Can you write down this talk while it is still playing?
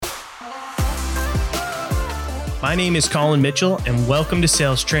My name is Colin Mitchell, and welcome to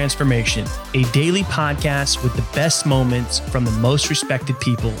Sales Transformation, a daily podcast with the best moments from the most respected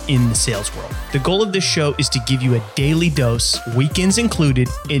people in the sales world. The goal of this show is to give you a daily dose, weekends included,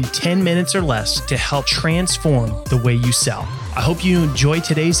 in 10 minutes or less to help transform the way you sell. I hope you enjoy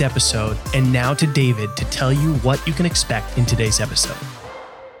today's episode, and now to David to tell you what you can expect in today's episode.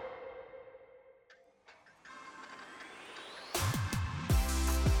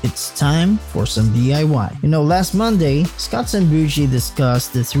 It's time for some DIY. Last Monday, Scott Sambucci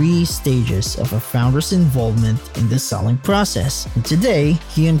discussed the 3 stages of a founder's involvement in the selling process. And today,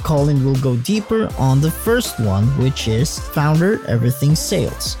 he and Colin will go deeper on the first one, which is Founder Everything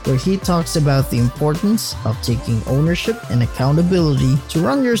Sales, where he talks about the importance of taking ownership and accountability to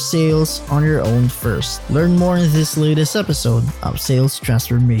run your sales on your own first. Learn more in this latest episode of Sales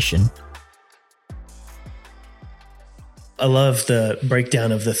Transformation. I love the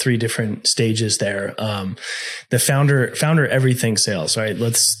breakdown of the 3 different stages there. The founder everything sales, right?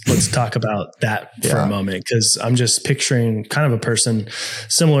 Let's talk about that for a moment, because I'm just picturing kind of a person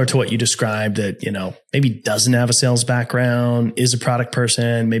similar to what you described that, maybe doesn't have a sales background, is a product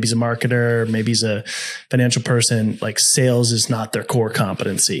person, maybe he's a marketer, maybe he's a financial person. Like sales is not their core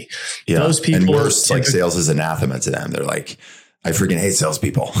competency. Yeah. Those people, and worse, like sales is anathema to them. They're like, I freaking hate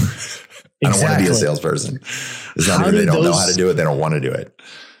salespeople. I don't want to be a salesperson. It's not even they don't know how to do it. They don't want to do it.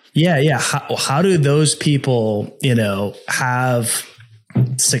 Yeah. How do those people, have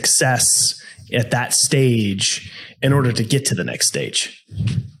success at that stage in order to get to the next stage?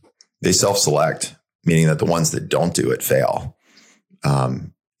 They self-select, meaning that the ones that don't do it fail.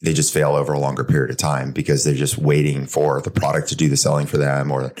 They just fail over a longer period of time because they're just waiting for the product to do the selling for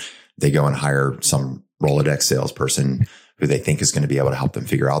them, or they go and hire some Rolodex salesperson who they think is going to be able to help them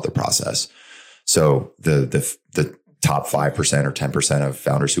figure out the process. So the top 5% or 10% of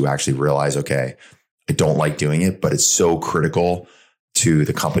founders who actually realize, okay, I don't like doing it, but it's so critical to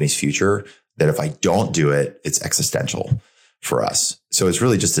the company's future that if I don't do it, it's existential for us. So it's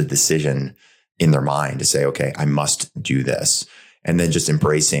really just a decision in their mind to say, okay, I must do this. And then just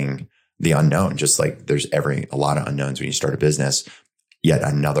embracing the unknown, just like there's a lot of unknowns when you start a business. Yet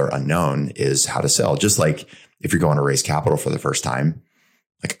another unknown is how to sell. Just like if you're going to raise capital for the first time,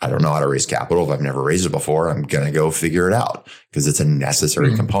 like, I don't know how to raise capital. If I've never raised it before, I'm going to go figure it out because it's a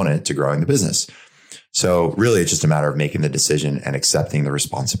necessary component to growing the business. So really, it's just a matter of making the decision and accepting the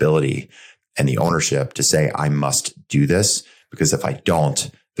responsibility and the ownership to say, I must do this, because if I don't,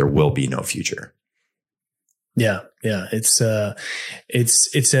 there will be no future. Yeah. It's a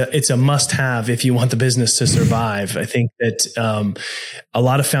must have if you want the business to survive. I think that a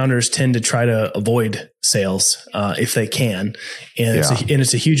lot of founders tend to try to avoid sales if they can, and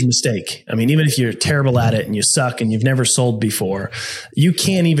it's a huge mistake. I mean, even if you're terrible at it and you suck and you've never sold before, you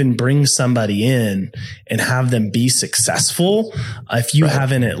can't even bring somebody in and have them be successful if you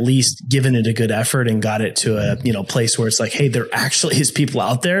haven't at least given it a good effort and got it to a place where it's like, hey, there actually is people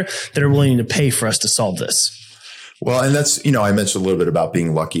out there that are willing to pay for us to solve this. Well, and that's, I mentioned a little bit about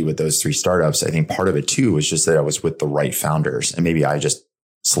being lucky with those 3 startups. I think part of it too was just that I was with the right founders, and maybe I just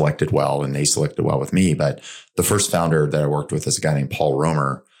selected well and they selected well with me. But the first founder that I worked with is a guy named Paul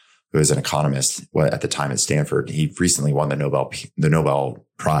Romer, who is an economist at the time at Stanford. He recently won the Nobel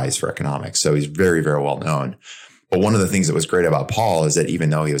Prize for economics. So he's very, very well known. But one of the things that was great about Paul is that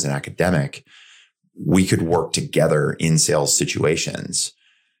even though he was an academic, we could work together in sales situations.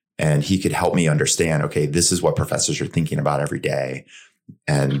 And he could help me understand, okay, this is what professors are thinking about every day.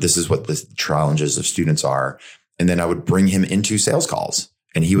 And this is what the challenges of students are. And then I would bring him into sales calls.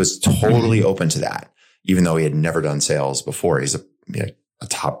 And he was totally open to that, even though he had never done sales before. He's a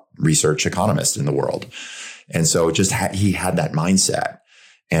top research economist in the world. And so he had that mindset.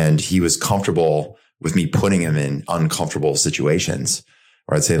 And he was comfortable with me putting him in uncomfortable situations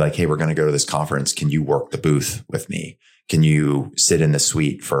where I'd say like, hey, we're going to go to this conference. Can you work the booth with me? Can you sit in the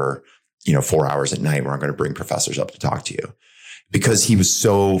suite for, 4 hours at night where I'm going to bring professors up to talk to you? Because he was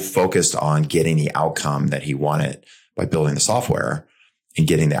so focused on getting the outcome that he wanted by building the software and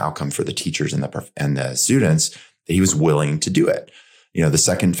getting the outcome for the teachers and the students, that he was willing to do it. The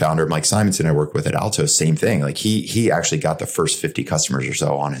second founder, Mike Simonson, I worked with at Altos, same thing. Like he actually got the first 50 customers or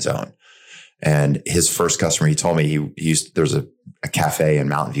so on his own. And his first customer, he told me there's a cafe in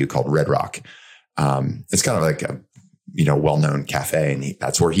Mountain View called Red Rock. It's kind of like a well-known cafe. And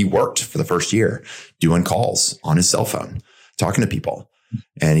that's where he worked for the first year, doing calls on his cell phone, talking to people.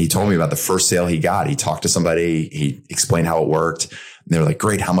 And he told me about the first sale he got. He talked to somebody. He explained how it worked. And they were like,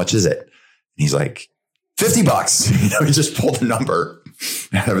 great. How much is it? And he's like, $50. He just pulled a number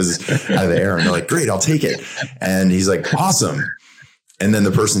out of the air, and they're like, great, I'll take it. And he's like, awesome. And then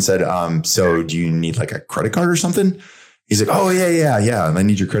the person said, so do you need like a credit card or something? He's like, oh yeah. I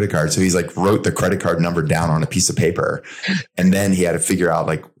need your credit card. So he's like wrote the credit card number down on a piece of paper. And then he had to figure out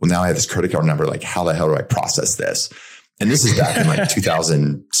like, well, now I have this credit card number. Like, how the hell do I process this? And this is back in like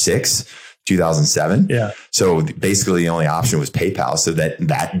 2006, 2007. Yeah. So basically the only option was PayPal. So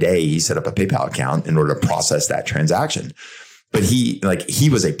that day he set up a PayPal account in order to process that transaction. But he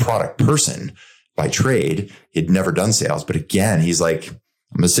was a product person by trade. He'd never done sales. But again, he's like,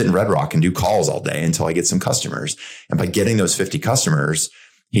 I'm going to sit in Red Rock and do calls all day until I get some customers. And by getting those 50 customers,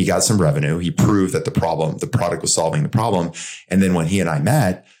 he got some revenue. He proved that the product was solving the problem. And then when he and I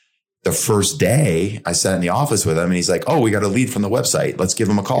met, the first day I sat in the office with him and he's like, oh, we got a lead from the website. Let's give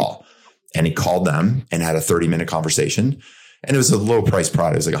him a call. And he called them and had a 30-minute conversation. And it was a low price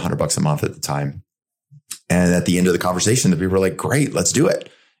product. It was like $100 a month at the time. And at the end of the conversation, the people were like, great, let's do it.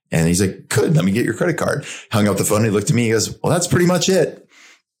 And he's like, good, let me get your credit card. Hung up the phone. And he looked at me. He goes, well, that's pretty much it.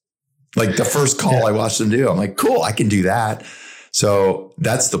 Like the first call I watched him do, I'm like, cool, I can do that. So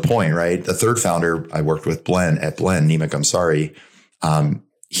that's the point, right? The third founder I worked with, Blend, Nima Gamsari,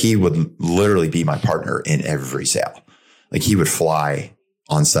 he would literally be my partner in every sale. Like he would fly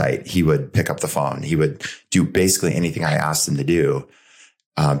on site. He would pick up the phone. He would do basically anything I asked him to do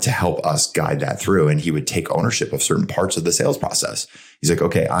to help us guide that through. And he would take ownership of certain parts of the sales process. He's like,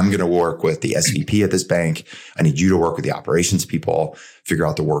 okay, I'm going to work with the SVP at this bank. I need you to work with the operations people, figure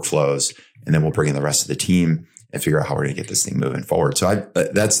out the workflows, and then we'll bring in the rest of the team and figure out how we're going to get this thing moving forward. So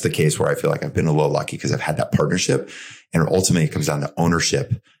that's the case where I feel like I've been a little lucky because I've had that partnership, and ultimately it comes down to ownership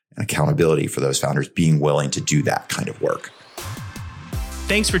and accountability for those founders being willing to do that kind of work.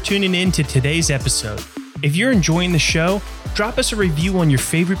 Thanks for tuning in to today's episode. If you're enjoying the show, drop us a review on your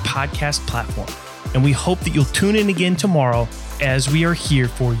favorite podcast platform. And we hope that you'll tune in again tomorrow as we are here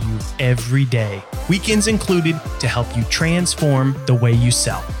for you every day, weekends included, to help you transform the way you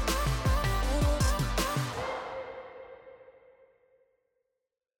sell.